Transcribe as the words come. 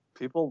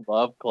People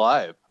love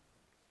Clive.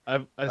 I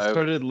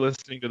started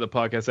listening to the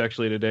podcast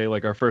actually today,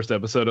 like our first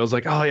episode. I was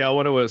like, oh yeah, I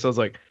wonder what it was. I was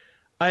like,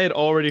 I had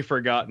already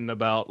forgotten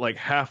about like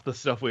half the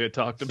stuff we had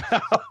talked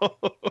about.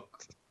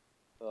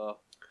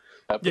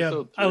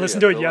 Episode 3, I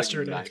listened to it feel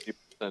yesterday. Like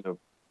 90% of,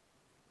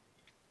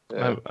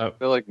 I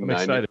feel like I'm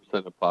 90% excited.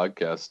 of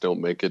podcasts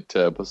don't make it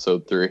to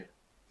episode 3.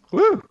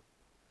 Woo!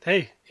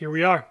 Hey, here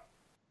we are.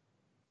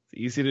 It's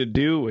easy to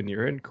do when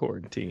you're in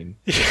quarantine.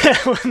 Yeah,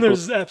 when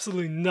there's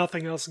absolutely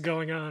nothing else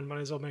going on, might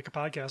as well make a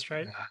podcast,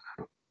 right?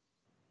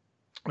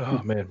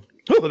 Oh man,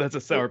 oh that's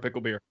a sour pickle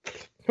beer.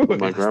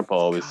 My grandpa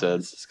always said.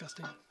 That's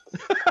disgusting.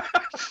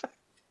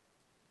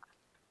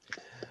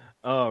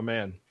 Oh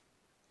man,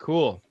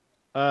 cool.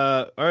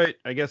 All right,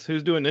 I guess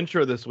who's doing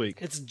intro this week?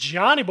 It's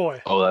Johnny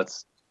Boy. Oh,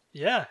 that's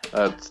Yeah,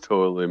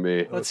 totally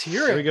me. let's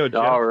hear Here we it. go,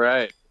 Jeff. All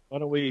right. Why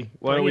don't we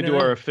Bring it do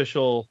in. our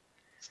official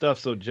stuff?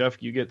 So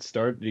Jeff, you get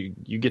started.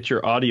 You get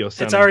your audio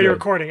sounding It's already good.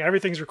 recording.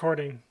 Everything's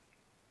recording.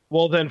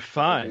 Well then,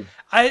 fine.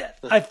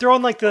 I throw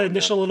in like the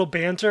initial little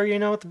banter,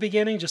 at the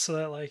beginning, just so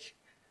that like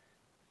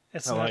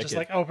it's I not like just it.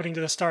 like opening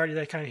to the start.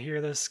 They kind of hear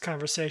this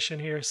conversation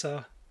here.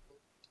 So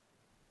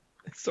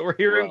So we're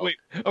hearing. Well- Wait,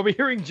 are we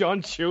hearing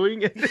John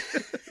chewing?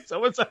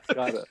 Someone's.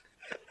 Got it.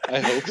 I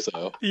hope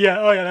so. yeah,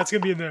 oh yeah, that's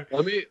gonna be in there.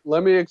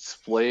 Let me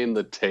explain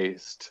the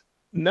taste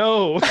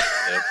No.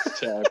 tips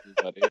to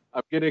everybody.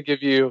 I'm gonna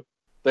give you.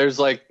 There's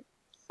like,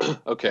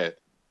 okay,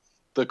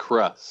 the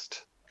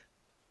crust.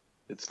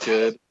 It's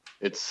good.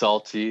 It's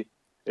salty.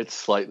 It's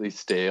slightly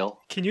stale.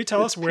 Can you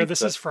tell It's us where this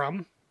pizza. is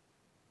from?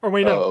 Or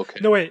wait, no, Oh, okay.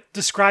 no, wait.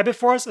 Describe it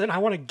for us, and I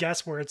want to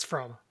guess where it's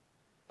from.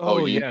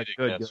 Oh, you yeah, need to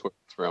good. guess where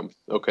it's from.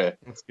 Okay,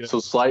 That's good.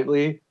 so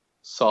slightly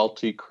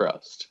salty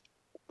crust,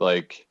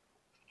 like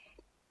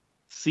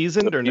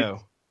Seasoned or no?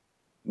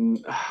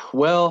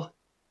 well,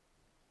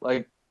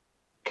 like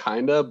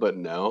kinda, but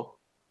no.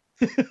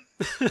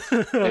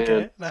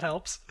 Okay, that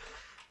helps.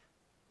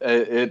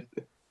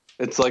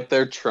 It's like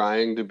they're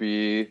trying to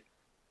be.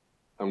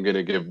 I'm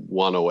gonna give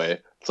one away.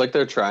 It's like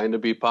they're trying to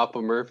be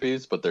Papa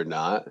Murphy's, but they're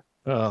not.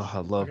 Oh, I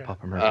love Okay.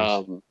 Papa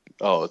Murphy's.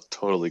 Oh, it's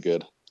totally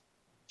good.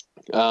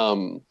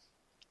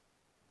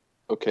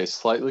 Okay,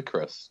 slightly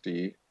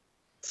crusty,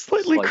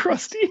 Slightly slight-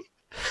 crusty.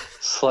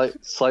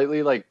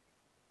 slightly like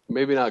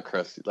maybe not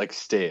crusty, like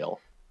stale.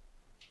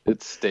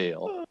 It's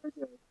stale.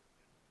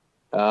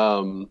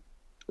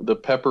 The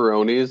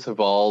pepperonis have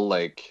all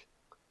like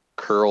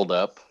curled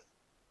up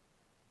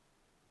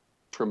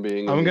from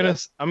being. I'm in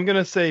the-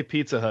 gonna say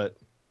Pizza Hut.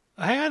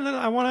 Hang on,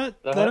 I want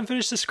to Uh-huh. let him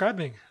finish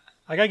describing.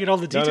 I gotta get all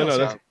the No, details.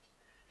 no, here.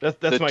 that's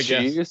the my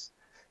cheese. guess.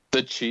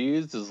 The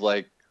cheese is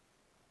like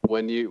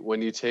when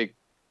you take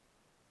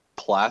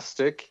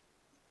plastic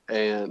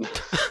and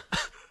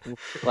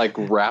like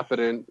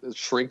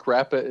shrink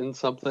wrap it in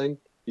something.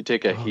 You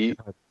take a Oh, heat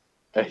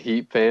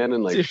God. fan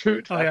and like Dude.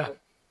 shrink Oh, wrap yeah. it,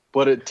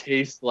 but it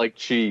tastes like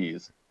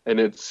cheese and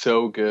it's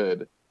so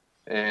good.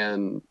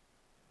 And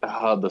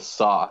the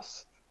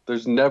sauce.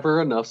 There's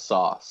never enough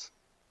sauce.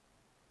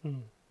 Hmm.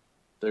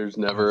 There's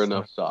never Oh,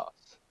 enough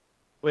sauce.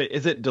 Wait,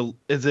 is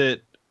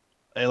it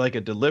like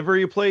a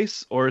delivery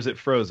place or is it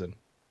frozen?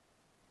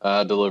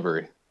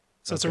 Delivery.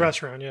 So it's a Okay.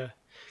 restaurant, yeah.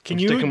 Can I'm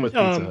you sticking with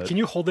Pizza Hut. can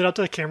you hold it up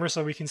to the camera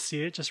so we can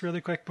see it just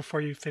really quick before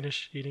you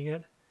finish eating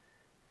it?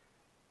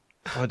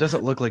 Oh, it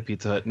doesn't look like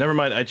Pizza Hut. Never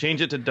mind. I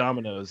changed it to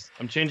Domino's.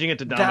 I'm changing it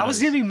to Domino's. That was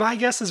gonna be my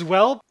guess as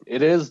well.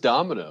 It is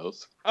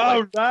Domino's.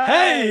 All right.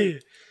 Hey,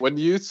 When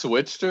you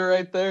switched it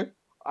right there,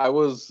 I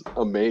was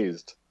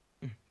amazed.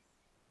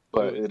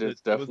 But It it was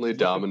is definitely looking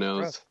for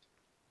Domino's. us.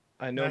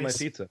 I know Nice.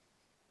 my pizza.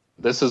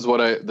 This is what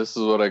I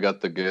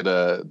got the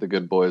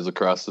good boys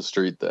across the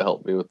street that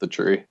helped me with the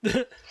tree.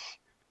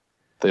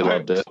 They All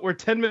loved right, it. We're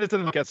 10 minutes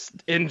in the podcast.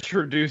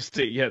 Introduced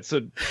it yet.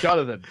 So,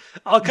 Jonathan.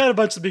 I'll kind of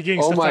bunch the beginning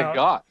Oh stuff my out.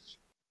 gosh.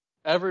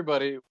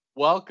 Everybody,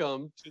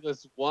 welcome to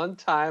this one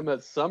time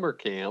at summer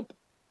camp,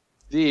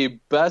 the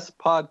best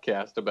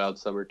podcast about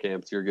summer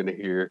camps you're going to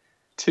hear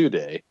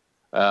today.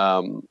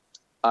 I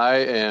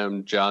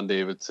am John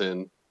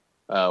Davidson,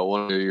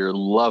 one of your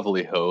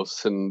lovely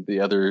hosts, and the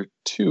other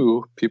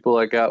two people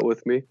I got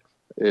with me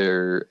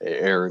are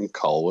Aaron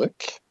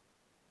Colwick.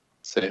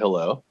 Say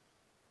hello.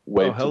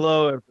 Oh,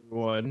 hello,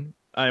 everyone.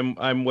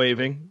 I'm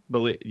waving.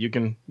 Believe you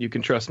can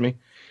trust me.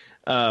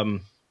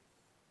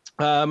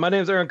 My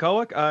name is Aaron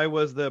Colwick. I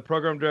was the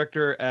program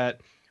director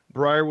at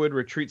Briarwood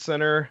Retreat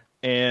Center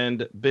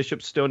and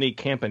Bishop Stoney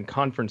Camp and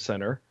Conference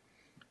Center,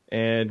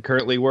 and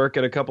currently work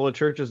at a couple of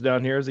churches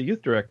down here as a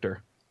youth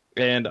director.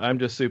 And I'm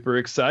just super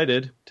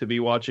excited to be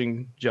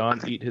watching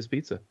John eat his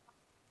pizza.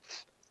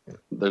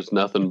 There's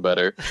nothing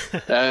better.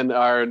 And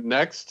our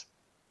next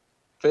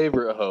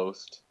favorite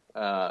host,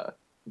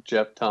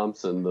 Jeff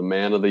Thompson, the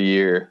man of the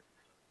year.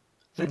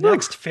 The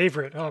next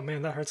favorite. Oh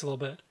man, that hurts a little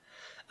bit.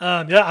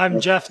 Yeah,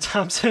 I'm Jeff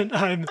Thompson.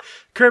 I'm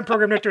current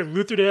program director at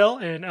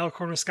Lutherdale in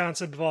Elkhorn,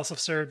 Wisconsin. I've also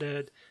served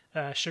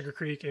at Sugar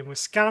Creek in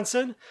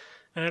Wisconsin.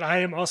 And I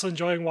am also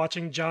enjoying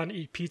watching John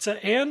eat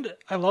pizza. And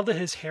I love that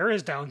his hair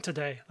is down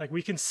today. Like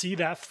we can see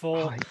that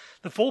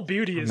the full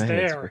beauty is man,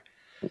 there.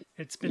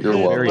 It's been You're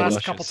hit the welcome. last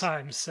Luscious. couple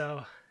times.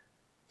 So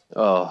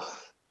Oh,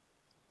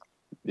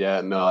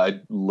 Yeah, no,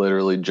 I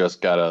literally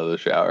just got out of the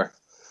shower.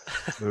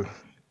 Ooh,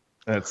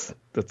 that's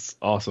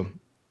awesome.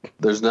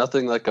 There's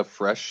nothing like a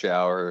fresh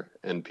shower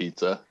and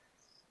pizza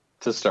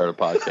to start a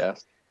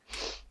podcast.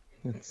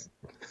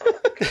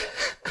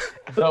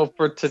 So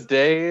for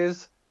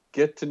today's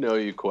get to know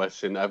you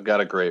question, I've got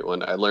a great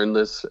one. I learned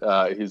this.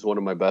 He's one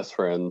of my best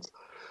friends.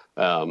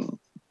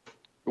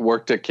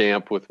 Worked at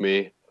camp with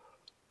me.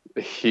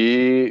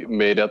 He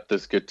made up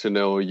this get to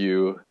know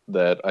you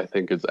that I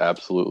think is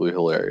absolutely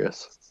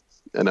hilarious.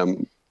 And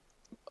I'm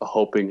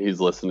hoping he's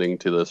listening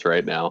to this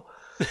right now.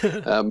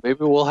 Maybe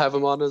we'll have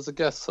him on as a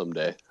guest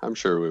someday. I'm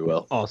sure we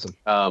will. Awesome.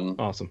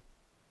 Awesome.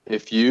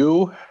 If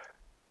you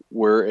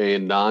were a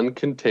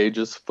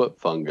non-contagious foot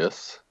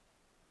fungus,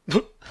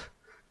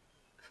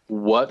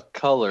 what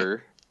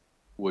color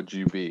would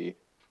you be?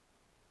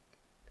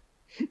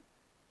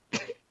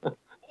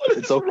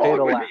 It's okay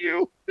to laugh.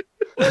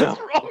 What's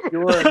wrong with You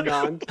were a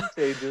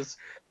non-contagious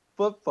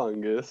foot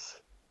fungus.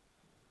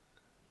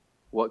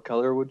 What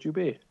color would you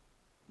be?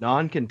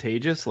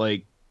 Non-contagious,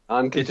 like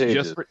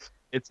Non-contagious.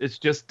 it's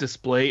just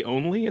display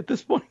only at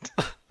this point.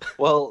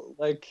 Well,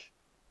 like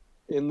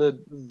in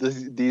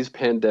these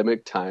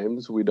pandemic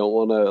times, we don't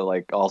want to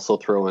like also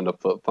throw in a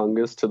foot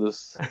fungus to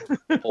this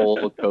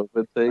whole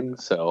COVID thing.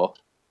 So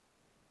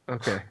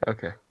Okay.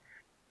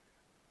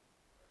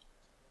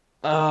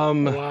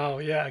 Wow,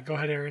 yeah, go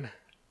ahead, Aaron.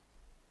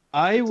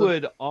 I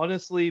would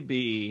honestly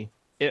be.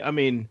 I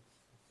mean,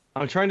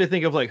 I'm trying to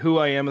think of like who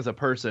I am as a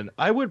person.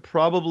 I would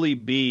probably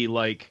be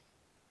like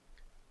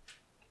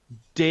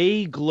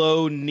day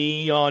glow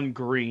neon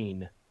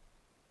green.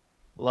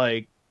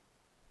 Like,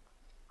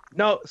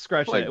 no,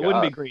 scratch Oh my that. It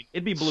wouldn't be God. green.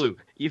 It'd be blue.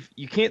 If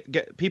you can't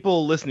get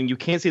people listening, you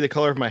can't see the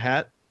color of my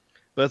hat,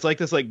 but it's like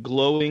this like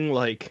glowing,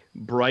 like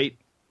bright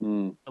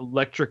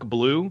electric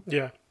blue.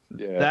 Yeah.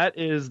 yeah, That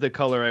is the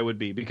color I would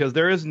be because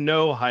there is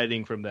no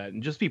hiding from that.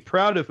 And just be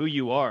proud of who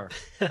you are,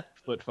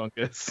 Foot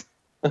Fungus.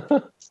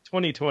 It's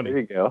 2020. there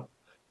you go.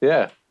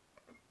 Yeah,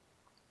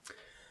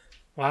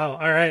 Wow.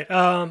 All right.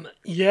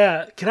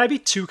 Yeah. Can I be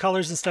two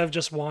colors instead of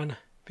just one?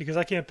 Because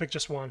I can't pick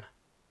just one.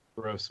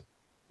 Gross.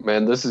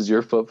 man, this is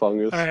your foot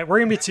fungus. All right, we're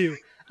gonna be two.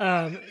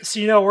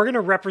 So we're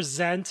gonna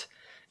represent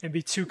and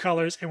be two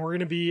colors, and we're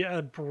gonna be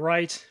a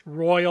bright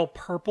royal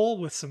purple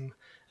with some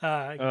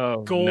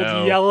Oh, gold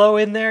no. yellow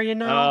in there.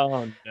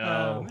 Oh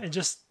no. And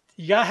just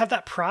you gotta have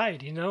that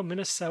pride.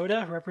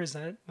 Minnesota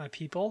represent my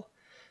people.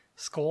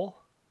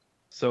 Skull.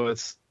 So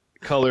it's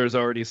colors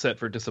already set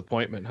for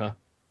disappointment, huh?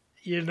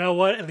 You know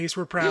what? At least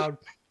we're proud.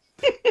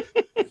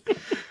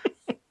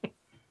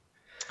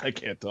 I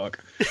can't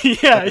talk.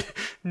 Yeah,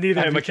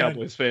 neither. I'm of a you can.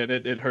 Cowboys fan.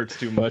 It hurts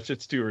too much.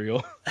 It's too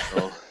real.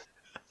 Oh,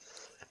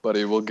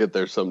 buddy, we'll get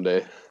there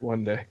someday.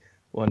 One day.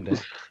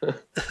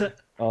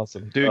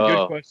 Awesome, dude. Oh.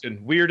 Good question.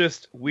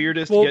 Weirdest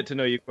Well- get to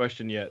know you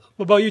question yet.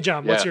 What about you,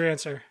 John? What's Yeah. your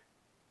answer?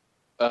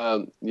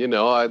 I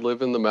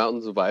live in the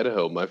mountains of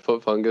Idaho. My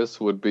foot fungus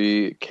would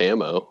be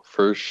camo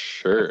for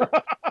sure.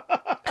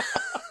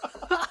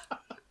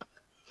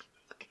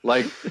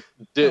 Like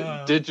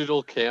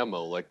digital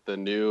camo, like the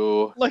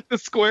new. Like the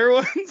square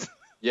ones.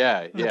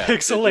 Yeah.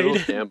 Pixelated.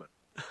 digital camo.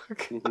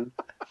 Mhm.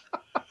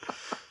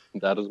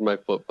 That is my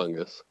foot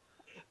fungus.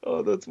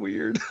 Oh, that's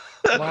weird.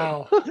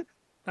 Wow.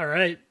 All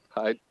right.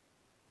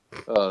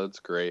 Oh, that's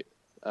great.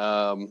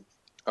 All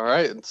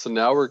right, so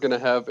now we're gonna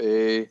have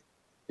a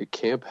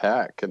camp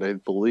hack, and I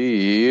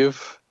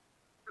believe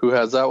who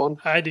has that one?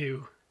 I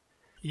do.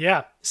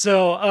 Yeah.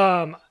 So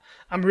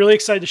I'm really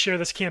excited to share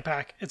this camp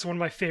hack. It's one of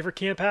my favorite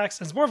camp hacks.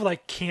 It's more of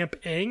like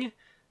camping.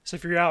 So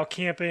if you're out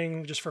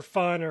camping just for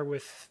fun or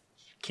with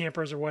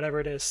campers or whatever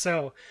it is.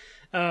 So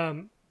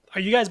are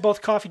you guys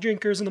both coffee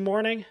drinkers in the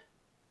morning?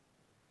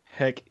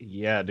 Heck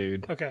yeah,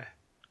 dude. Okay.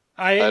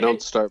 I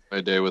don't start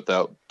my day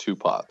without 2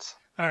 pots.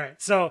 All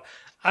right. So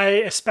I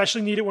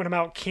especially need it when I'm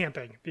out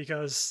camping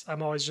because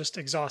I'm always just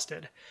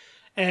exhausted.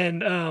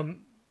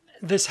 And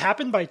this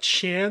happened by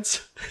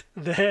chance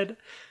that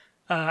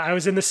I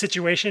was in this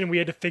situation and we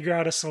had to figure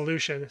out a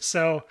solution.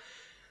 So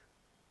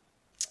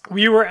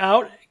we were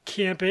out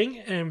camping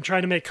and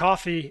trying to make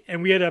coffee,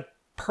 and we had a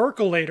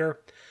percolator,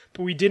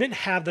 but we didn't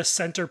have the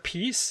center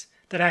piece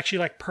that actually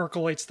like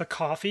percolates the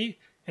coffee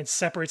and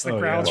separates the Oh,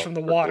 grounds yeah. from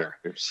the water.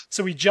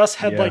 So we just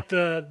had like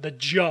the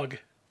jug.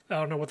 I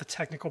don't know what the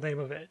technical name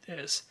of it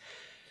is.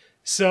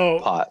 So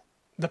Pot.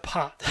 the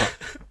pot.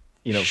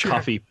 Sure.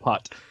 Coffee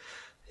pot.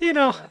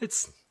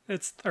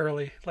 It's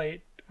early,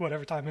 late,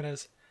 whatever time it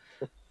is.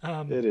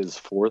 It is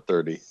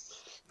 4:30.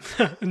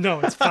 No,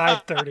 it's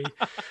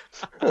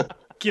 5:30.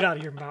 Get out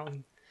of here,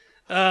 mountain.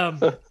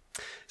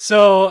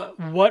 So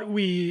what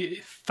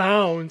we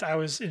found, I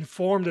was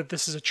informed that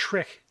this is a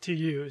trick to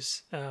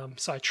use.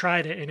 So I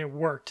tried it and it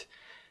worked.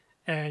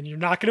 And you're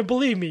not going to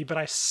believe me, but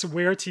I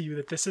swear to you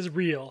that this is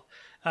real.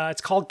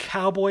 It's called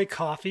cowboy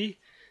coffee.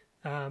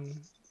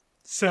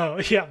 So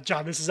yeah,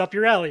 John, this is up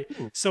your alley.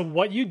 So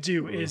what you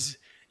do is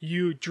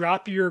you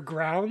drop your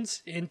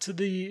grounds into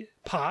the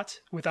pot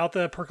without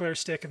the percolator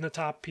stick in the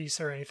top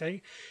piece or anything,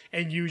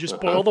 and you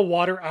just boil the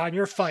water on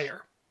your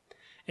fire,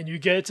 and you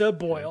get it to a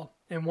boil.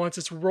 And once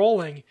it's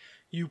rolling,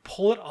 you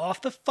pull it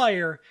off the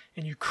fire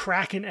and you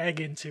crack an egg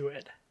into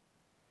it.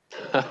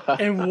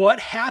 And what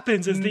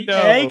happens is the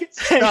egg...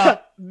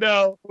 Stop.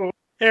 No.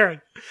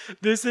 Aaron,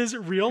 this is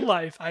real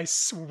life. I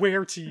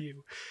swear to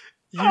you.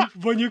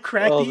 When you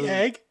crack the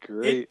egg,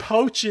 it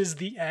poaches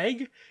the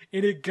egg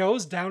and it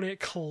goes down and it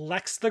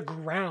collects the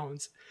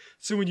grounds.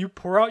 So when you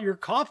pour out your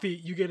coffee,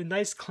 you get a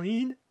nice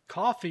clean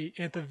coffee.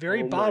 And at the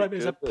very bottom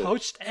is a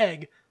poached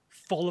egg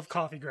full of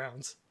coffee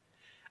grounds.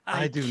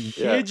 I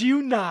kid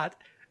you not.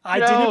 I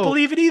didn't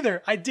believe it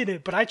either. I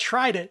didn't, but I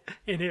tried it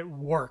and it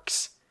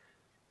works.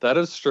 That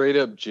is straight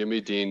up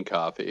Jimmy Dean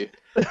coffee.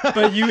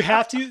 But you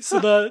have to. So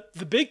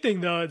the big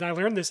thing though, and I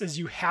learned this, is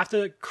you have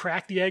to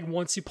crack the egg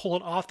once you pull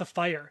it off the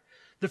fire.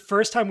 The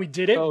first time we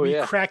did it, we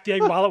cracked the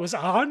egg while it was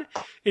on,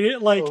 and it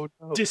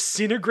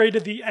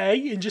disintegrated the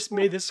egg and just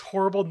made this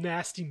horrible,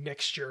 nasty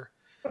mixture.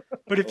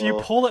 But if you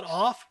pull it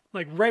off,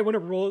 like right when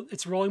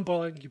it's rolling,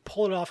 boiling, you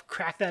pull it off,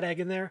 crack that egg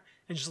in there,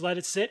 and just let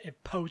it sit,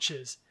 it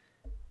poaches.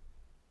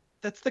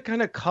 That's the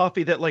kind of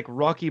coffee that like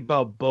Rocky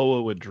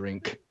Balboa would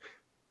drink.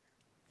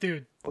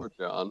 Dude. Poor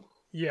John.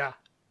 Yeah.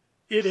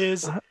 It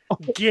is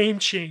game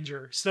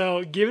changer.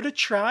 So give it a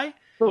try.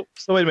 So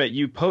wait a minute.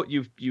 You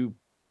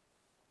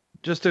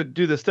just to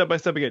do the step by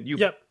step again. You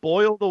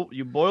boil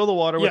the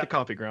water with the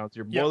coffee grounds.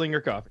 You're boiling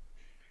your coffee.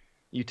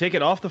 You take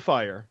it off the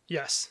fire.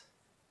 Yes.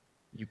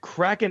 You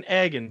crack an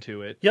egg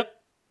into it. Yep.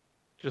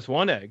 Just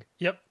one egg.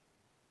 Yep.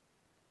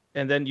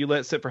 And then you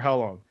let it sit for how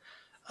long?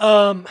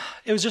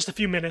 It was just a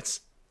few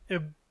minutes. We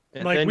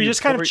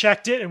just kind of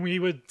checked it and we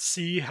would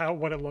see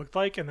what it looked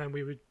like and then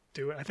we would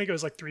do it. I think it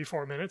was like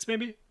 3-4 minutes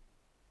maybe.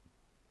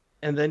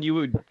 And then you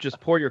would just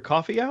pour your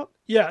coffee out?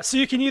 Yeah, so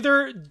you can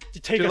either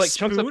take a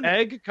spoon. Chunks of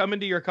egg come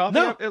into your coffee?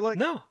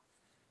 No.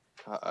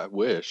 I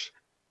wish.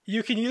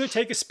 You can either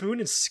take a spoon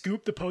and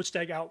scoop the poached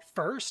egg out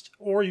first,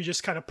 or you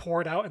just kind of pour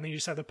it out and then you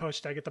just have the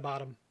poached egg at the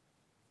bottom.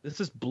 This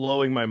is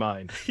blowing my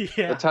mind.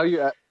 Yeah.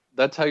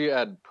 That's how you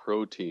add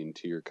protein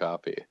to your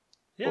coffee.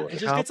 Yeah, it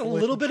just gets a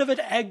little bit of an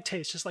egg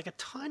taste, just like a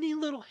tiny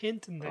little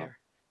hint in there.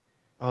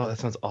 Oh, that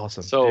sounds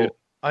awesome. So dude,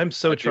 I'm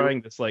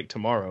trying this like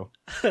tomorrow.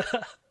 Please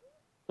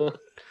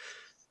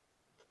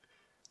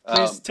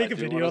take a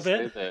video of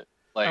it. That,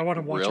 I want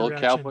to watch real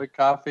cowboy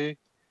coffee.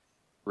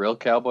 Real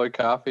cowboy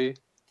coffee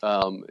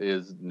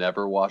is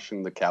never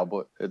washing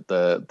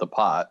the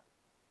pot,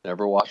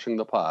 never washing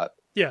the pot.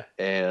 Yeah,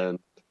 and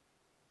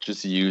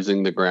just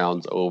using the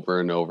grounds over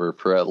and over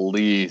for at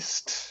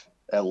least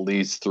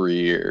 3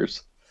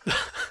 years.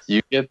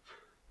 You get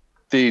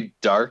the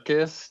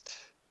darkest,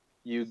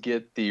 you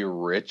get the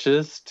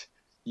richest,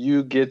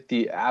 you get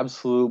the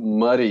absolute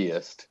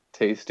muddiest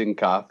tasting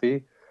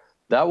coffee.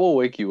 That will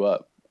wake you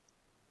up.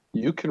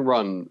 You can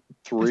run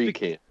 3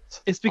 cans.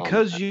 It's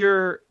because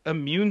your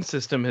immune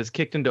system has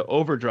kicked into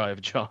overdrive,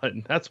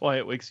 John. That's why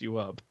it wakes you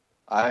up.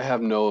 I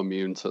have no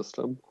immune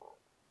system.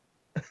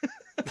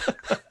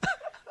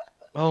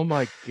 Oh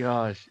my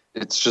gosh.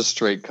 It's just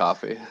straight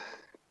coffee.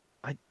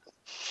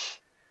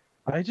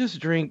 I just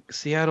drink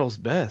Seattle's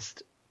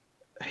best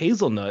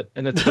hazelnut,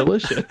 and it's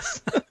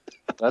delicious.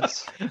 I'm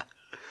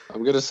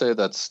going to say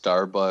that's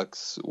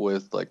Starbucks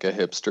with like a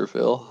hipster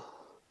feel.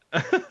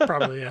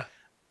 Probably, yeah.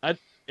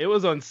 It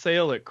was on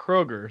sale at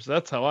Kroger's.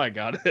 That's how I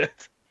got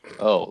it.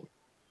 Oh,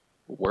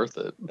 worth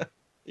it.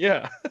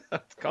 Yeah,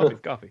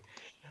 coffee.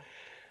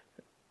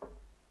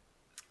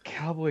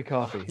 Cowboy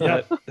coffee.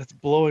 Yeah. That's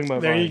blowing my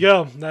mind. There you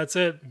go. That's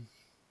it.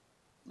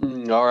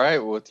 All right,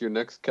 with your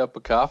next cup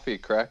of coffee,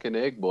 crack an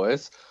egg,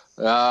 boys.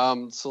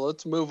 So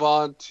let's move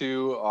on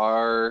to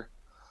our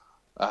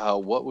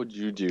what would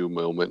you do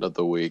moment of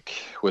the week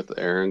with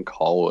Aaron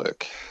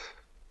Colwick.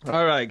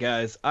 All right,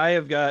 guys. I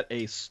have got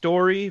a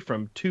story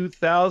from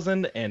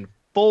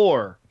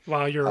 2004.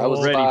 Wow, you're I was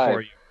old. Ready 5.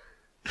 for you.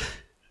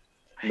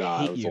 No,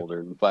 I was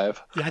older than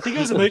 5. Yeah, I think I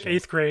was in like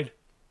 8th grade.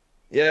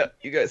 Yeah,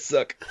 you guys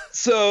suck.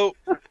 So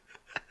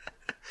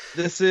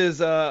this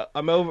is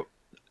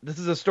This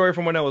is a story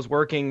from when I was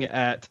working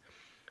at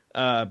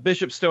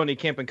Bishop Stoney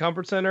Camp and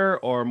Comfort Center,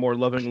 or more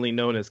lovingly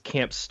known as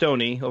Camp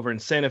Stoney, over in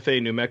Santa Fe,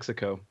 New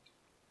Mexico.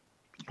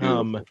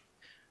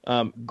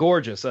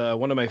 Gorgeous.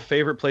 One of my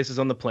favorite places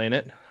on the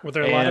planet. Were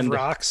there a lot of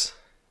rocks?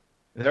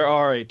 There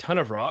are a ton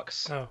of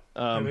rocks. Oh,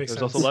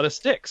 there's also a lot of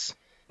sticks.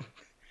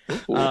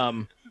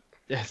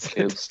 Yes.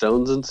 And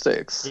stones and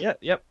sticks. Yeah,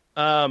 yep.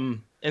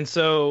 And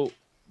so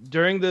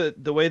during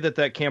the way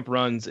that camp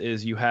runs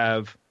is you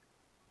have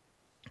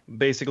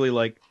basically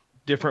like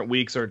different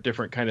weeks or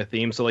different kind of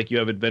themes. So like you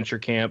have adventure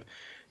camp,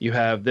 you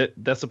have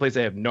that's the place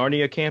they have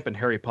Narnia camp and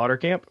Harry Potter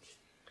camp.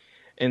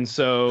 And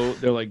so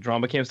they're like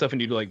drama camp stuff,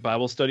 and you do like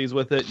Bible studies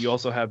with it. You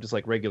also have just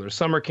like regular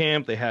summer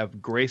camp. They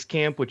have Grace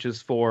Camp, which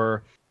is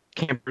for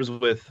campers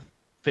with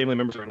family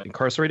members who are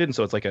incarcerated. And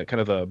so it's like a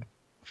kind of a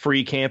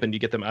free camp, and you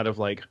get them out of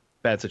like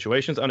bad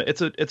situations.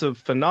 It's a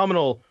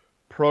phenomenal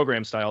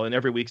program style, and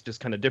every week's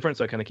just kind of different.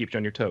 So it kind of keeps you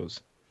on your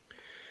toes.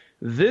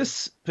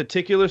 This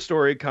particular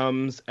story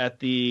comes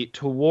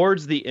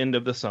towards the end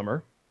of the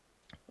summer,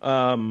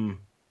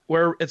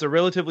 where it's a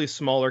relatively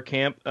smaller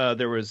camp.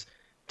 There was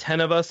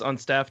 10 of us on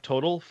staff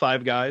total,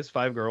 5 guys,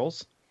 5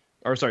 girls.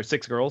 or sorry,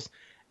 6 girls,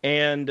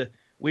 and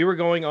we were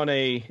going on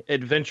a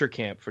adventure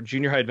camp for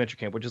junior high adventure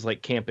camp, which is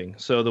like camping.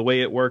 So the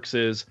way it works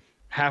is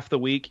half the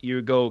week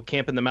you go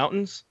camp in the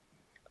mountains.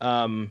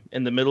 In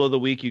the middle of the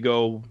week you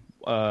go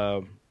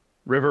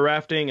river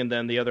rafting, and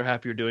then the other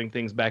half you're doing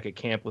things back at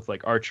camp with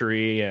like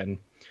archery and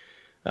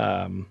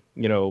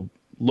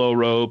low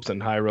ropes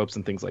and high ropes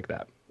and things like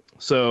that.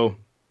 So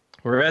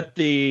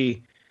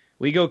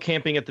we go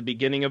camping at the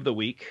beginning of the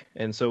week,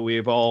 and so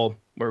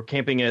we're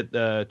camping at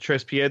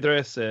Tres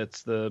Piedras.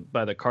 It's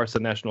by the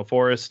Carson National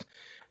Forest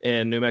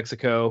in New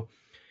Mexico.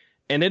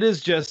 And it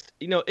is just,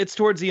 it's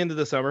towards the end of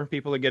the summer.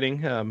 People are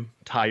getting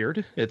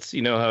tired. It's,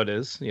 how it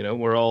is.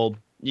 We're all,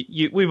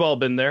 we've all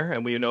been there,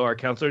 and we know our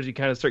counselors. You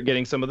kind of start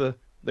getting some of the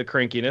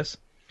crankiness.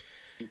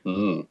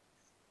 Mm.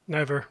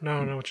 Never. No, I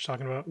don't know what you're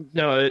talking about.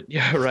 No,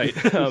 yeah, right.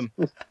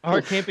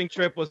 Our camping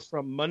trip was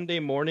from Monday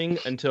morning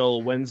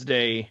until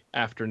Wednesday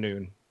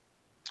afternoon.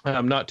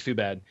 Not too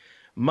bad.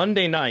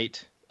 Monday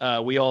night,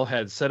 we all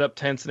had set up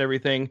tents and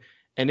everything,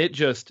 and it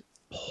just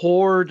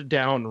poured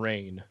down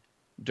rain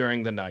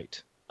during the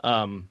night.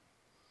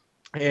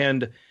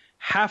 And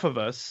half of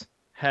us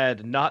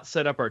had not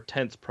set up our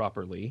tents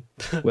properly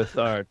with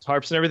our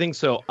tarps and everything.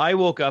 So I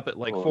woke up at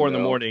 4 in the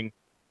morning,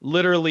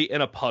 literally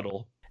in a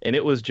puddle, and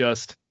it was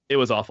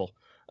awful.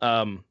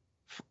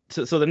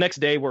 So the next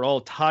day we're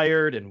all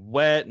tired and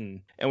wet,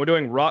 and we're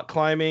doing rock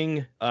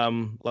climbing,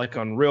 like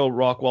on real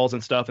rock walls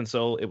and stuff. And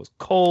so it was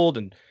cold,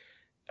 and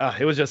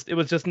it was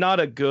just not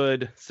a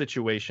good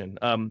situation.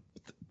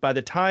 By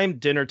the time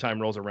dinner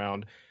time rolls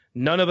around,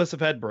 none of us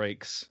have had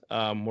breaks.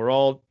 We're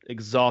all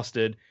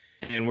exhausted,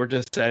 and we're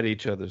just at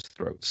each other's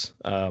throats.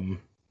 A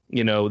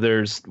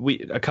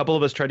couple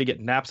of us tried to get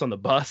naps on the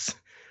bus,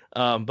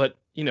 but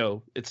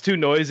it's too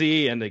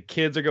noisy, and the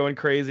kids are going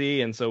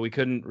crazy, and so we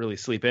couldn't really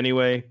sleep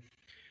anyway.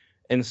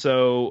 And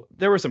so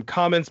there were some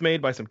comments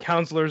made by some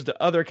counselors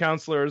to other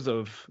counselors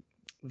of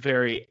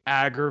very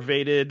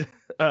aggravated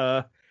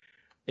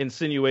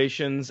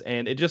insinuations,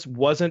 and it just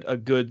wasn't a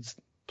good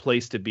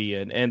place to be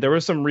in. And there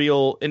was some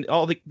real, and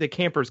all the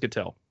campers could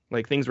tell,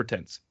 like, things were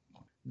tense.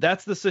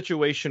 That's the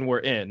situation we're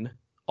in.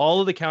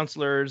 All of the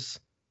counselors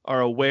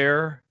are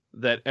aware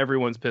that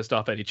everyone's pissed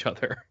off at each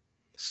other.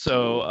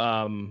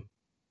 So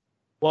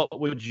what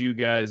would you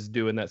guys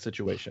do in that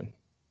situation?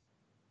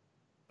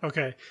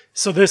 Okay,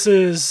 so this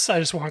is, I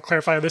just want to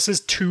clarify, this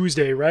is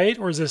Tuesday, right?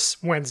 Or is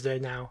this Wednesday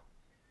now?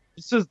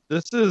 This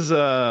is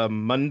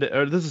Monday,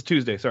 or this is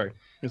Tuesday, sorry.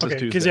 Okay,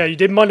 because you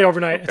did Monday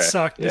overnight. Okay. It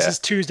sucked. Yeah. This is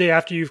Tuesday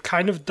after you've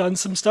kind of done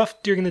some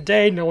stuff during the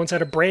day. No one's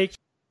had a break.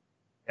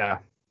 Yeah.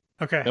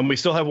 Okay. And we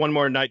still have one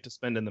more night to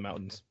spend in the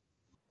mountains.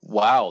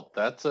 Wow,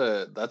 that's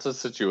a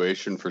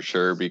situation for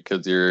sure,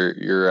 because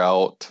you're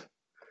out,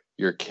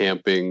 you're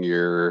camping,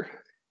 you're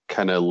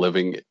kind of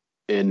living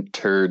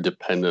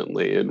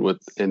interdependently, and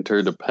with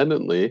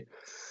interdependently,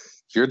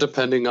 you're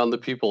depending on the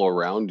people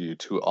around you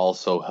to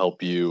also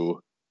help you,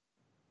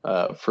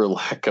 for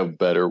lack of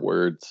better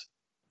words,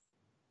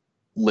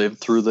 live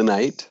through the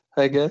night,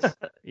 I guess.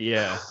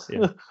 Yeah.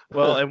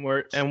 Well,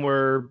 and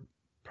we're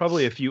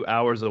probably a few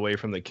hours away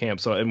from the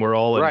camp, and we're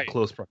all in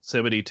close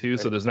proximity too. Right.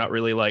 So there's not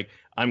really like,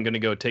 I'm going to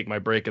go take my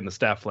break in the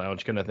staff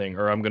lounge kind of thing,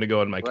 or I'm going to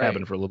go in my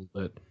cabin for a little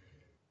bit.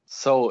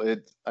 So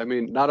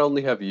not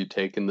only have you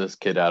taken this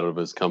kid out of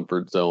his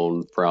comfort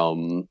zone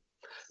from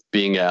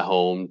being at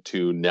home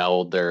to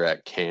now they're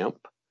at camp,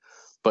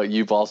 but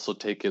you've also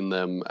taken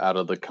them out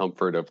of the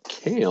comfort of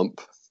camp.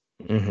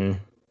 Mm-hmm.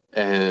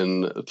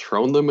 And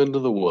thrown them into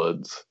the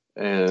woods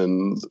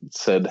and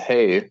said,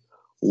 hey,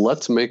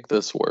 let's make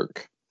this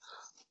work.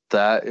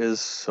 That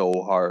is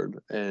so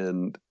hard.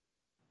 And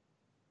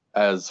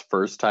as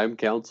first-time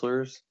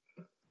counselors,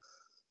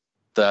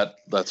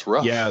 that's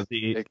rough. Yeah,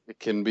 it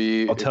can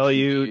be. I'll tell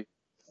you,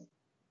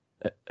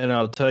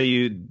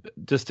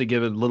 just to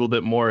give a little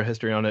bit more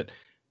history on it,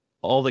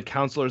 all the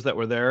counselors that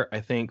were there, I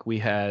think we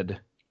had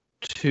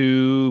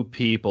 2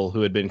 people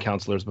who had been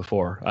counselors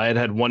before. I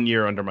had 1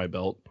 year under my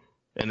belt.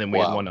 And then we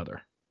had one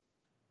other.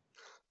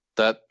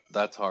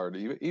 That's hard,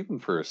 even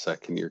for a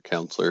second-year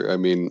counselor. I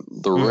mean,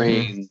 the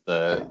rain,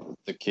 the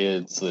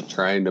kids, the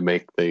trying to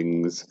make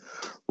things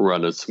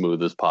run as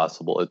smooth as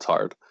possible. It's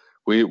hard.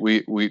 We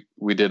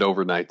did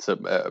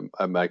overnights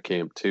at my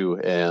camp too,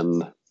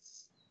 and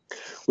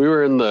we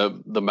were in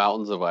the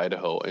mountains of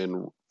Idaho,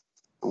 and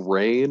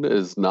rain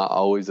is not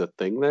always a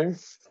thing there,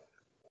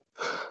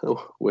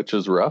 which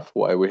is rough.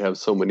 Why we have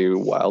so many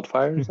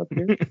wildfires up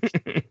here.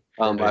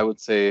 I would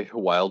say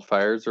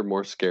wildfires are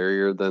more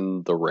scarier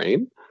than the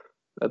rain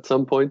at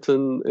some points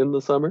in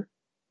the summer.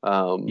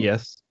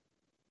 Yes.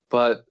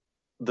 But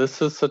this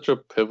is such a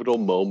pivotal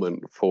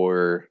moment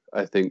for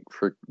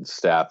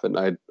staff.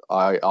 And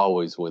I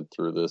always went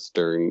through this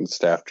during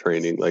staff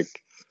training.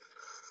 Like,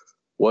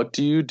 what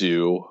do you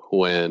do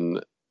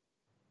when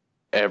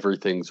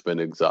everything's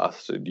been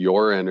exhausted?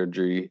 Your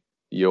energy,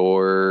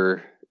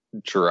 your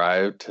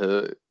drive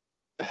to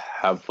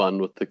have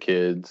fun with the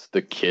kids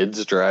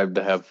drive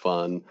to have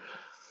fun,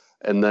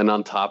 and then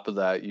on top of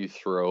that you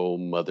throw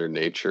Mother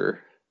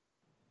Nature.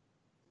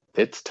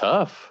 It's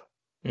tough.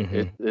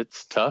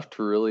 It's tough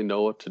to really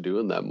know what to do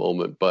in that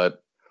moment,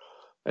 but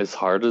as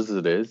hard as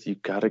it is, you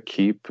got to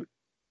keep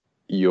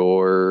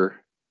your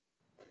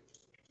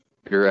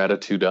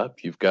attitude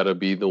up. You've got to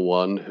be the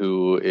one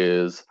who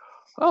is,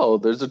 oh,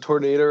 there's a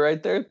tornado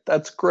right there.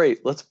 That's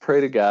great. Let's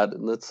pray to God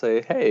and let's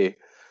say, hey,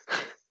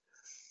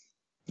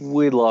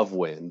 we love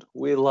wind.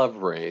 We love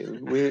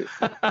rain.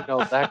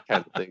 That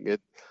kind of thing.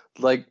 It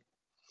like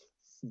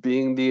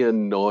being the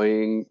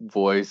annoying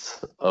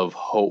voice of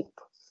hope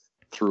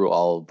through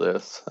all of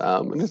this.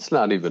 And it's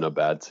not even a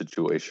bad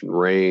situation.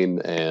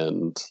 Rain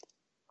and,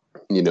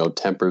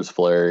 tempers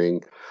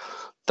flaring.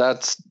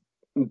 That's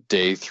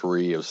day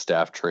 3 of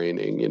staff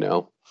training,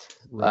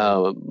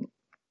 Right.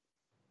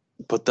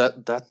 But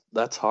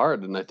that's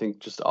hard. And I think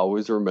just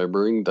always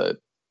remembering that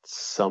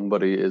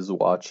somebody is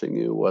watching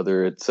you,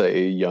 whether it's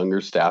a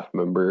younger staff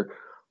member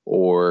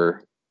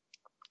or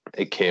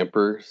a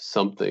camper,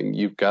 something.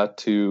 You've got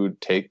to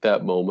take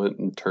that moment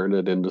and turn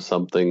it into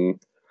something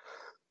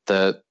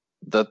that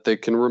they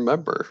can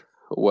remember,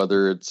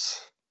 whether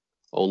it's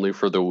only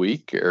for the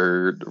week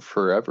or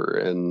forever.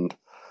 And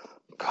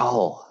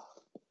Paul,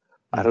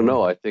 I don't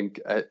know. I think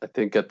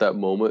at that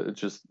moment, it's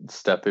just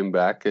stepping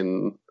back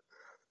and,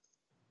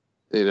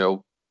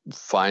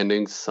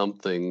 finding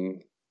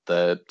something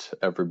that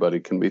everybody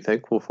can be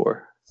thankful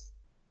for.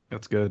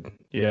 That's good.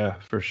 Yeah,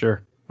 for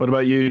sure. What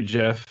about you,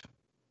 Jeff?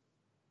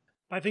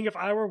 I think if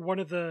I were one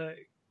of the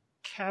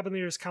cabin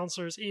leaders,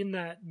 counselors in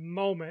that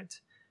moment,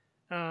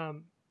 I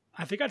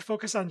think I'd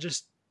focus on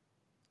just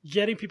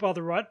getting people out of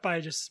the rut by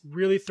just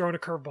really throwing a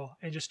curveball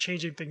and just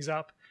changing things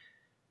up.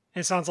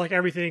 And it sounds like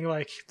everything,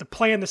 like the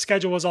plan, the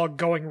schedule was all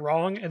going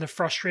wrong, and the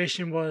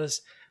frustration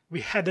was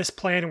we had this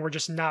plan and we're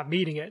just not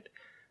meeting it.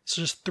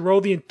 So just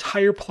throw the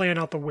entire plan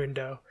out the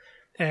window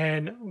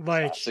and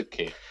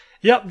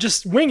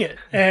just wing it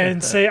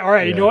and say, all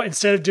right, you know what?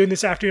 Instead of doing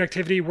this afternoon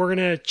activity, we're going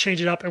to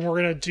change it up and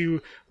we're going to do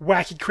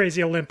wacky,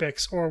 crazy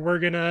Olympics, or we're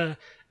going to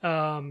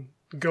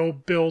go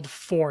build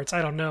forts.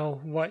 I don't know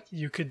what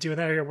you could do in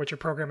that area, what your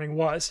programming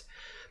was,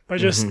 but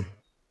just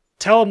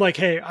tell them like,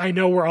 hey, I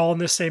know we're all in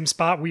this same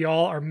spot. We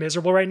all are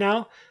miserable right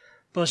now,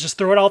 but let's just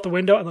throw it out the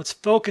window and let's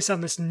focus on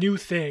this new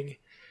thing.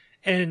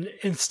 And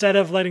instead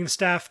of letting the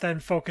staff then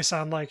focus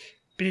on like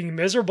being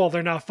miserable,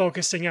 they're now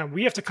focusing on,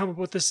 we have to come up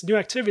with this new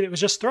activity that was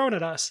just thrown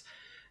at us,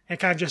 and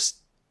kind of just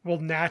will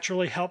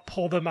naturally help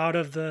pull them out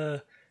of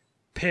the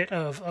pit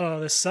of, oh,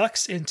 this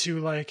sucks, into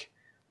like,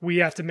 we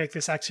have to make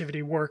this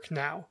activity work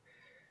now.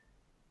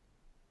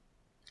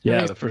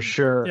 Yeah, for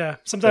sure. Yeah.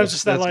 Sometimes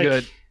just that like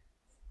good.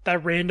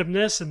 That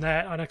randomness and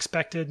that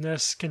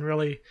unexpectedness can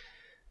really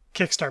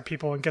kickstart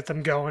people and get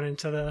them going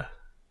into the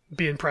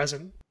being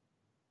present.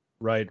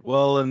 Right.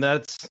 Well, and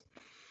that's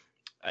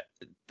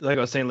like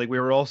I was saying, like we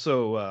were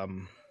also,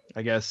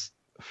 I guess,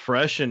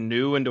 fresh and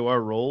new into our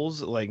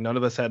roles. Like none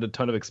of us had a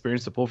ton of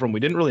experience to pull from. We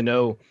didn't really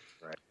know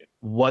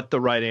what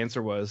the right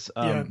answer was.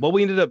 What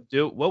we ended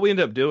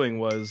up doing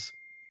was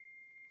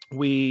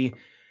we.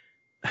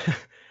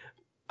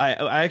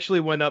 I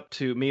actually went up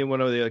to me and one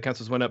of the other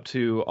counselors went up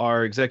to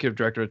our executive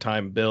director at the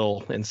time,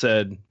 Bill, and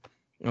said,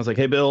 I was like,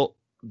 hey, Bill,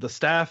 the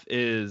staff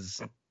is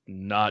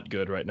not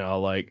good right now.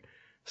 Like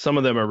some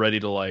of them are ready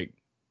to like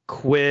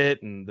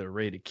quit and they're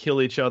ready to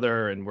kill each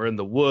other and we're in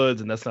the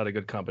woods and that's not a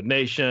good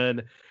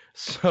combination.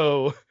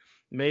 So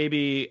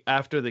maybe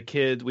after the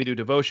kids, we do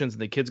devotions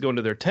and the kids go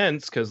into their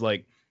tents because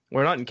like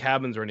we're not in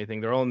cabins or anything.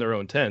 They're all in their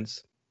own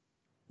tents.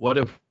 What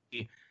if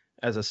we,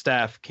 as a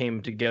staff,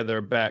 came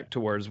together back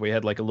towards, we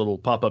had like a little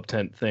pop-up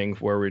tent thing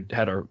where we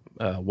had our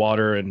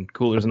water and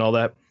coolers and all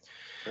that.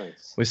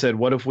 Nice. We said,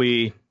 what if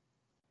we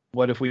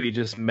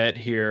just met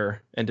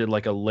here and did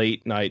like a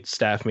late night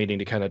staff meeting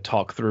to kind of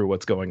talk through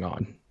what's going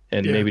on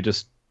and maybe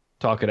just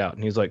talk it out?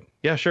 And he's like,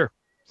 yeah, sure.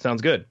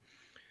 Sounds good.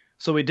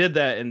 So we did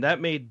that, and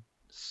that made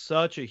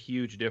such a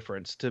huge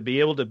difference to be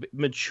able to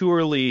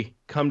maturely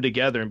come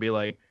together and be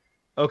like,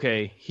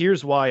 okay,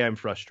 here's why I'm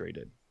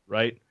frustrated,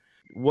 right?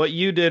 What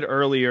you did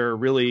earlier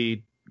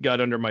really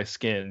got under my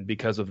skin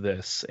because of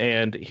this,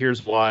 and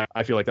here's why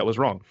I feel like that was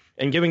wrong.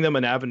 And giving them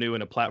an avenue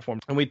and a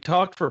platform. And we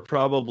talked for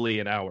probably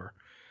an hour.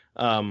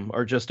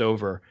 Or just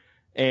over.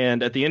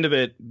 And at the end of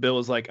it, Bill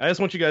was like, I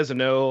just want you guys to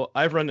know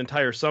I've run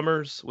entire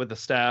summers with a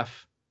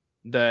staff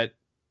that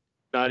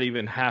not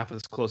even half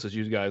as close as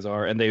you guys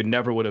are, and they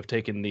never would have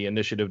taken the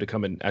initiative to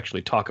come and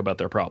actually talk about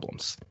their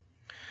problems.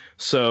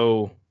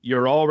 So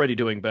you're already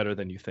doing better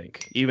than you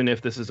think, even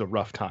if this is a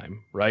rough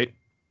time, right?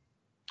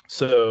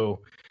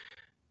 So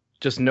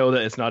just know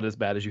that it's not as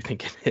bad as you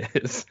think it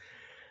is.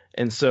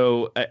 And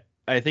so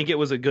I think it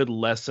was a good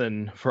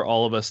lesson for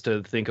all of us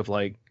to think of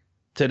like,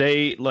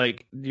 today,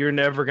 like you're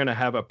never going to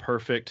have a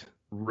perfect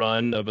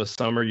run of a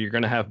summer. You're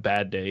going to have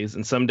bad days.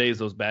 And some days,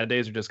 those bad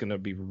days are just going to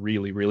be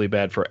really, really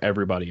bad for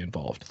everybody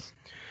involved.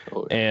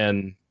 Oh, yeah.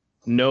 And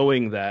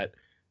knowing that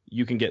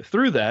you can get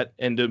through that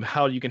and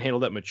how you can handle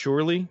that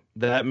maturely,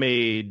 that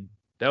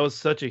was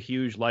such a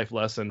huge life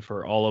lesson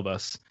for all of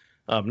us.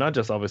 Not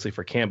just obviously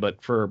for camp,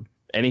 but for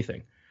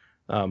anything.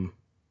 And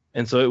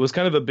so it was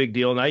kind of a big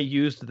deal. And I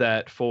used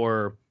that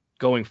for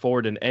going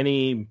forward in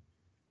any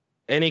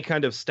any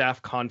kind of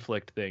staff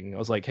conflict thing. I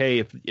was like,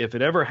 hey, if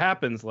it ever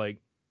happens, like,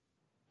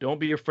 don't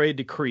be afraid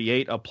to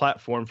create a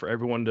platform for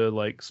everyone to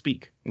like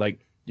speak.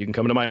 Like, you can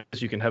come to my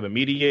house, you can have a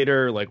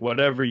mediator, like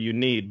whatever you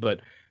need,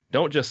 but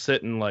don't just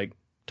sit and like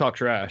talk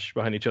trash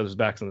behind each other's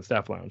backs in the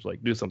staff lounge.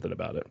 Like, do something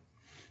about it.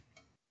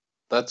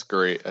 That's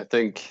great. I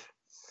think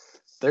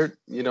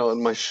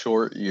in my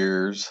short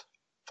years,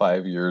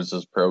 5 years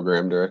as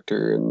program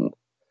director, and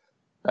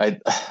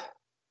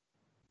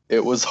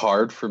it was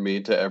hard for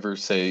me to ever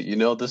say,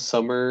 this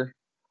summer,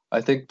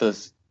 I think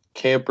the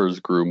campers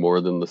grew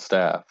more than the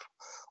staff,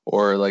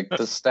 or like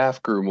the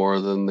staff grew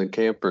more than the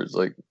campers.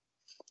 Like,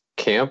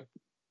 camp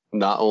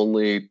not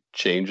only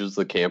changes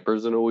the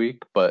campers in a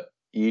week, but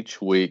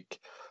each week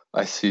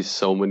I see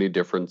so many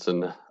difference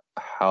in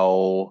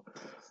how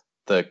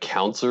the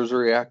counselors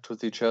react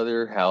with each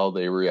other, how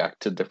they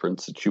react to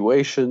different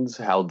situations,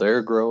 how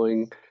they're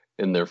growing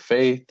in their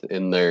faith,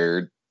 in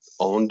their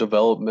own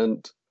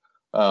development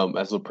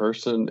as a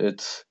person.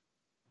 It's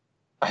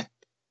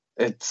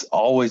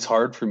always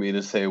hard for me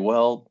to say,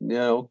 well,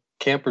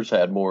 campers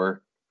had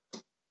more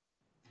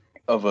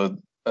of a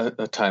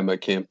time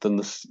at camp than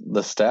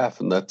the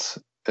staff, and it's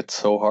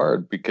so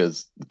hard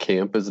because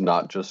camp is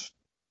not just,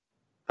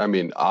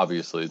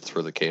 obviously it's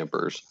for the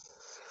campers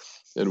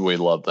and we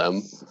love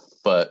them,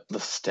 but the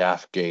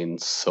staff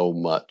gains so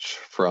much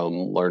from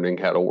learning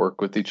how to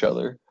work with each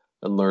other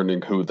and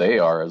learning who they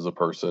are as a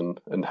person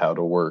and how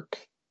to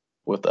work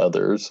with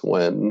others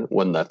when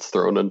that's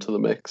thrown into the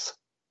mix.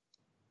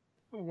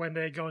 When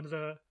they go into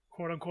the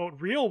quote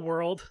unquote real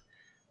world,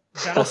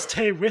 that'll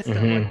stay with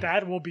them.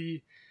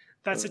 Like,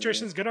 that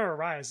situation is going to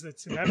arise.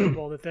 It's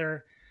inevitable that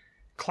they're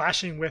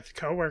clashing with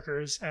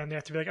coworkers and they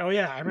have to be like, oh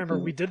yeah, I remember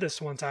we did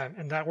this one time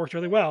and that worked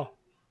really well.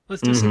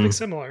 Let's do something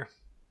similar.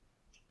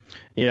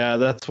 Yeah,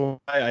 that's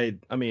why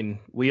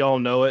we all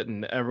know it,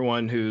 and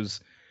everyone who's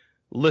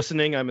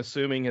listening, I'm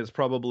assuming, has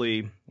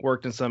probably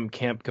worked in some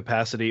camp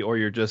capacity, or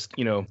you're just,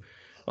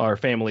 our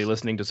family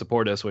listening to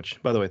support us,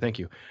 which, by the way, thank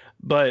you.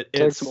 But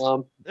thanks,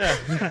 Mom.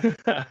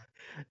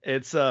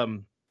 It's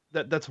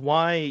that's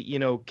why,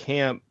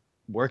 camp,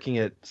 working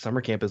at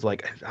summer camp is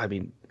like,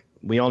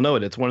 we all know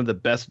it. It's one of the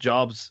best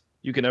jobs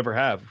you can ever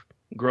have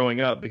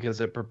growing up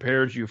because it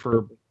prepares you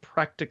for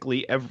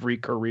practically every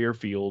career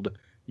field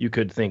you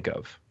could think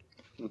of.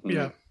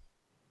 Yeah.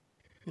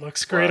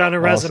 Looks great on a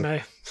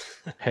resume.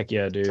 Heck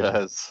yeah, dude.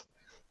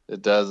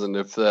 It does. And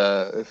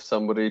if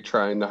somebody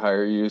trying to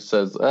hire you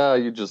says,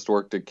 you just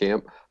worked at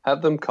camp,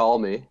 have them call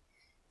me.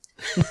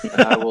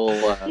 I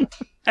will.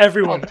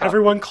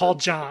 Everyone call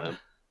John.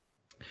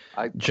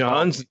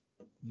 John's,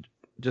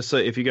 just so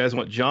if you guys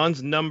want,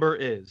 John's number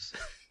is.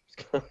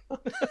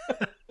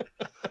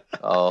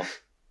 Oh.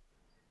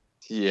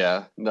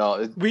 Yeah.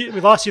 No. We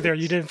lost you there.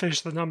 You didn't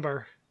finish the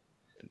number.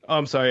 Oh,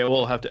 I'm sorry.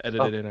 We'll have to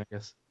edit it in, I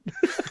guess.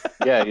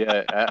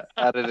 Yeah.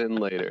 Add it in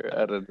later.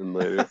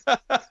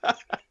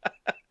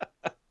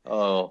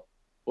 Oh,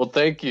 well,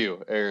 thank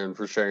you, Aaron,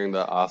 for sharing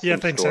the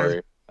awesome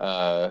story.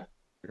 Aaron.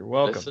 You're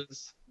welcome.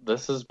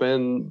 This has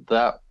been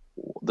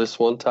this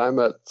one time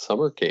at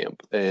summer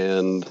camp,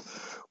 and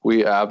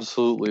we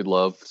absolutely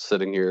love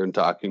sitting here and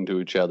talking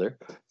to each other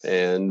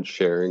and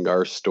sharing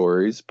our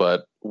stories.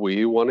 But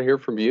we want to hear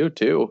from you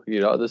too.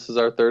 This is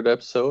our 3rd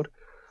episode.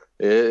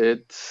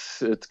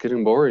 It's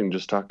getting boring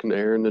just talking to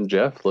Aaron and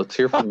Jeff. Let's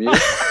hear from you.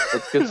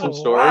 Let's get some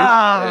stories.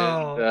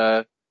 Wow.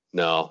 And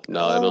no,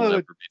 it'll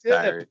never be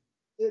tiring.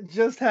 It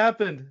just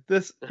happened.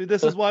 This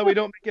is why we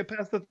don't make it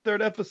past the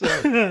 3rd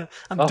episode.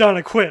 I'm done.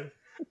 I quit.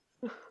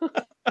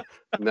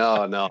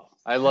 No.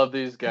 I love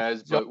these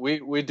guys, but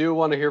we do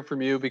want to hear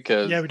from you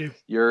because we do.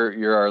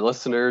 You're our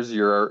listeners.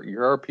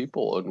 You're our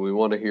people, and we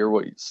want to hear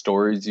what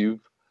stories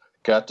you've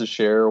got to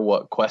share,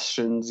 what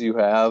questions you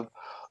have.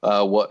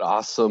 What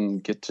awesome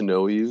get to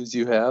know yous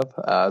you have.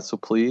 So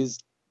please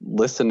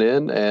listen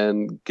in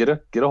and get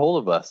a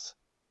hold of us.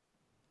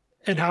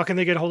 And how can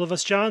they get a hold of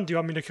us, John? Do you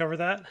want me to cover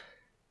that?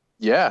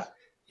 Yeah.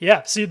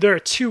 See, there are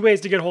 2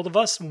 ways to get a hold of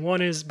us.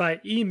 One is by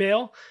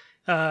email.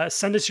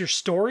 Send us your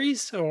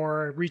stories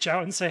or reach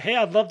out and say, hey,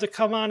 I'd love to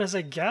come on as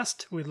a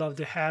guest. We'd love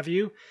to have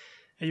you.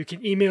 And you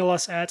can email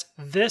us at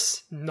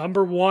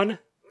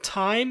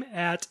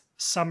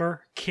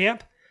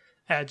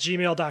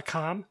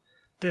this1time@summercamp@gmail.com.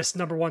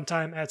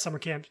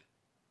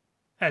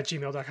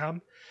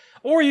 this1time@summercamp@gmail.com.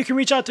 Or you can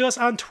reach out to us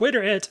on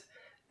Twitter at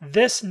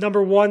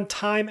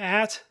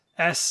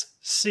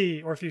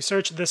this1time@SC. Or if you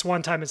search this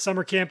one time at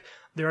summer camp,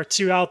 there are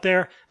 2 out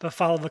there, but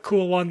follow the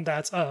cool one.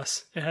 That's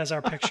us. It has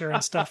our picture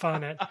and stuff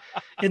on it.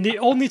 And the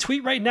only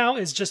tweet right now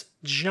is just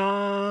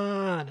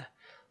John.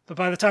 But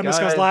by the time this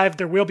goes live,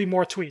 there will be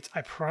more tweets.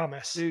 I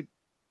promise. Dude,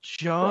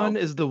 John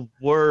is the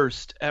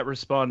worst at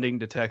responding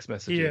to text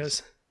messages. He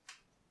is.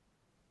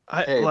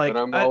 But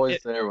I'm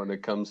always there when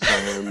it comes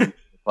time to the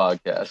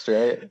podcast,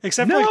 right?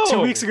 Except for like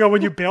 2 weeks ago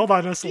when you bailed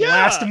on us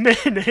last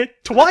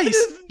minute.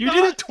 Twice. You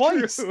did it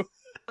twice. True.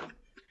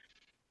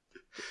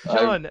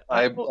 John,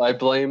 I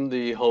blame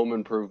the home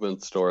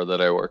improvement store that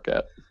I work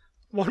at.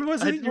 What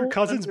was it? Your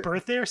cousin's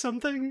birthday or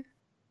something?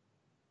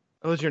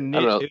 It was your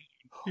niece.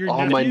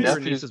 Oh, my nephew's-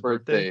 nephew's niece's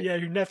birthday. Yeah,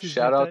 your nephew's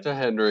Shout out birthday. to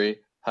Henry.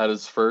 Had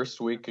his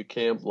first week of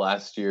camp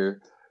last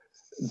year.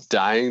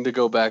 Dying to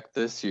go back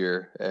this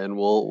year, and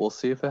we'll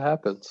see if it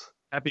happens.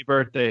 Happy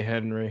birthday,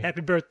 Henry.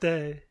 Happy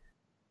birthday.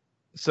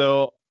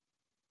 So,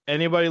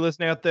 anybody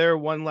listening out there,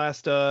 one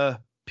last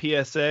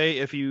PSA.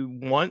 If you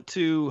want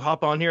to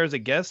hop on here as a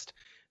guest,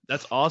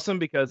 that's awesome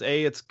because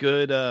it's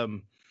good.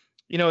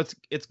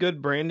 It's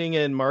good branding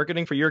and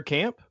marketing for your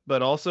camp,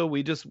 but also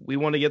we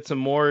want to get some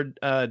more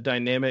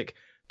dynamic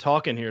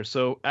talk in here.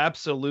 So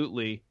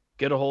absolutely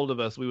get a hold of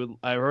us.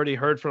 I already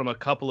heard from a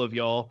couple of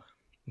y'all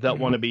that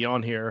want to be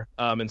on here.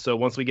 And so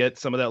once we get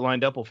some of that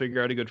lined up, we'll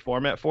figure out a good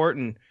format for it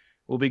and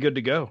we'll be good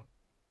to go.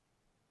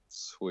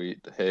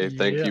 Sweet. Hey,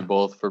 thank Yeah. you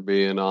both for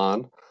being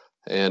on.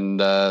 And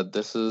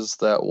this is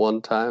that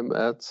one time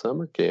at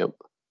summer camp.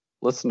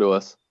 Listen to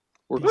us.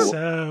 We're Peace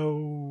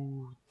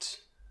cool.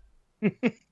 out.